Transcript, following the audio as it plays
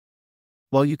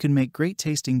while you can make great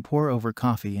tasting pour-over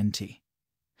coffee and tea.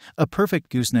 A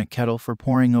perfect gooseneck kettle for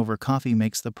pouring over coffee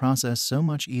makes the process so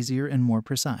much easier and more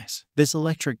precise. This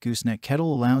electric gooseneck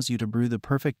kettle allows you to brew the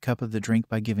perfect cup of the drink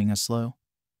by giving a slow,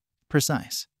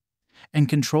 precise, and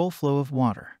controlled flow of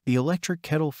water. The electric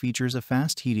kettle features a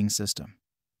fast heating system,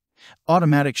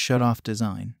 automatic shut-off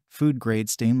design,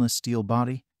 food-grade stainless steel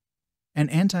body, and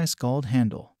anti-scald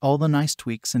handle. All the nice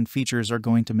tweaks and features are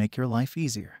going to make your life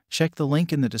easier. Check the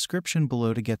link in the description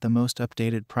below to get the most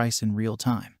updated price in real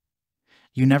time.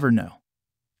 You never know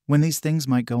when these things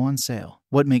might go on sale.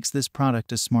 What makes this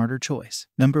product a smarter choice?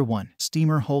 Number 1.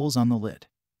 Steamer holes on the lid.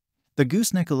 The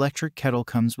Gooseneck electric kettle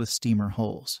comes with steamer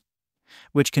holes,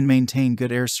 which can maintain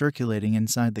good air circulating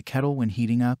inside the kettle when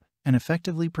heating up and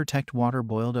effectively protect water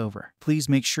boiled over. Please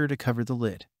make sure to cover the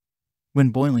lid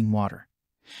when boiling water,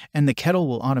 and the kettle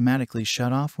will automatically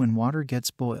shut off when water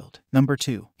gets boiled. Number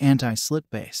 2. Anti-slip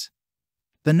base.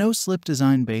 The no-slip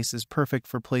design base is perfect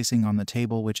for placing on the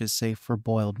table, which is safe for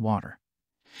boiled water.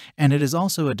 And it is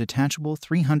also a detachable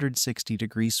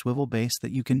 360-degree swivel base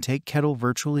that you can take kettle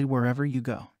virtually wherever you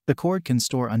go. The cord can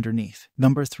store underneath.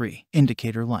 Number 3.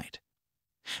 Indicator light.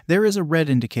 There is a red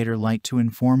indicator light to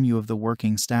inform you of the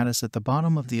working status at the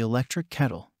bottom of the electric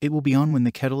kettle. It will be on when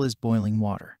the kettle is boiling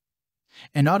water,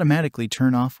 and automatically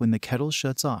turn off when the kettle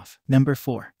shuts off. Number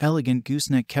 4. Elegant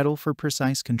gooseneck kettle for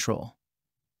precise control.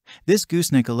 This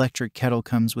gooseneck electric kettle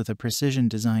comes with a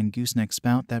precision-designed gooseneck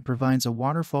spout that provides a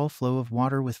waterfall flow of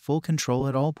water with full control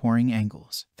at all pouring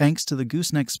angles. Thanks to the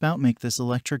gooseneck spout, make this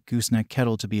electric gooseneck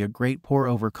kettle to be a great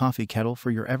pour-over coffee kettle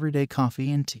for your everyday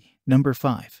coffee and tea. Number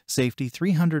 5. Safety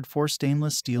 304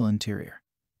 stainless steel interior.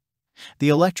 The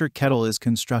electric kettle is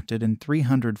constructed in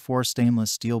 304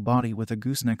 stainless steel body with a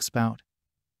gooseneck spout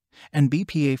and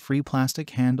BPA-free plastic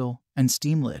handle and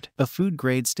steam lid. A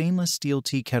food-grade stainless steel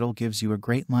tea kettle gives you a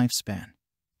great lifespan,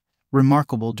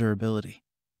 remarkable durability,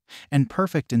 and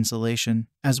perfect insulation,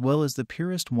 as well as the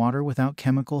purest water without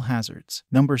chemical hazards.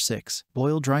 Number 6.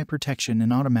 Boil dry protection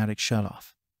and automatic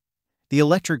shutoff. The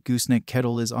electric gooseneck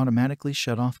kettle is automatically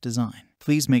shut-off design.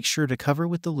 Please make sure to cover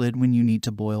with the lid when you need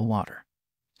to boil water,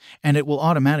 and it will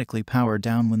automatically power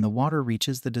down when the water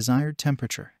reaches the desired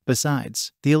temperature.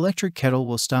 Besides, the electric kettle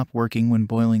will stop working when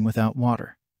boiling without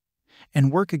water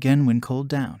and work again when cooled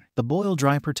down. The boil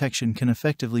dry protection can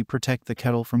effectively protect the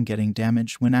kettle from getting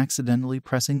damaged when accidentally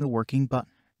pressing the working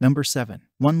button. Number 7.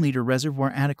 1-liter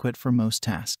reservoir adequate for most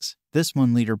tasks. This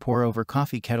 1-liter pour-over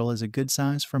coffee kettle is a good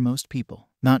size for most people.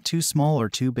 Not too small or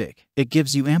too big. It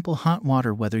gives you ample hot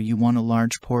water whether you want a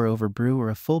large pour-over brew or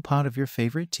a full pot of your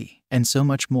favorite tea, and so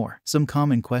much more. Some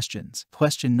common questions.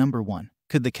 Question number 1.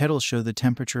 Could the kettle show the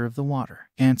temperature of the water?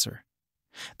 Answer.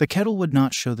 The kettle would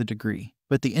not show the degree,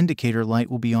 but the indicator light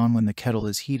will be on when the kettle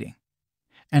is heating,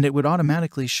 and it would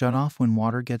automatically shut off when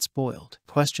water gets boiled.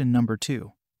 Question number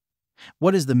 2.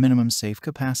 What is the minimum safe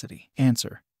capacity?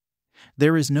 Answer.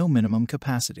 There is no minimum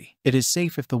capacity. It is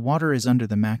safe if the water is under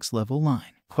the max level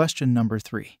line. Question number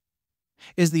 3.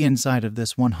 Is the inside of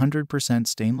this 100%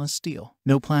 stainless steel?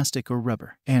 No plastic or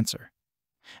rubber? Answer.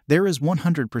 There is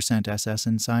 100% SS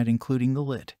inside, including the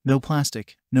lid. No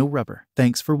plastic, no rubber.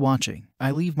 Thanks for watching.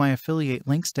 I leave my affiliate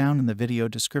links down in the video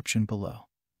description below.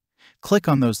 Click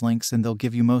on those links and they'll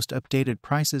give you most updated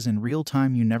prices in real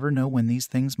time. You never know when these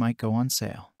things might go on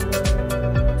sale.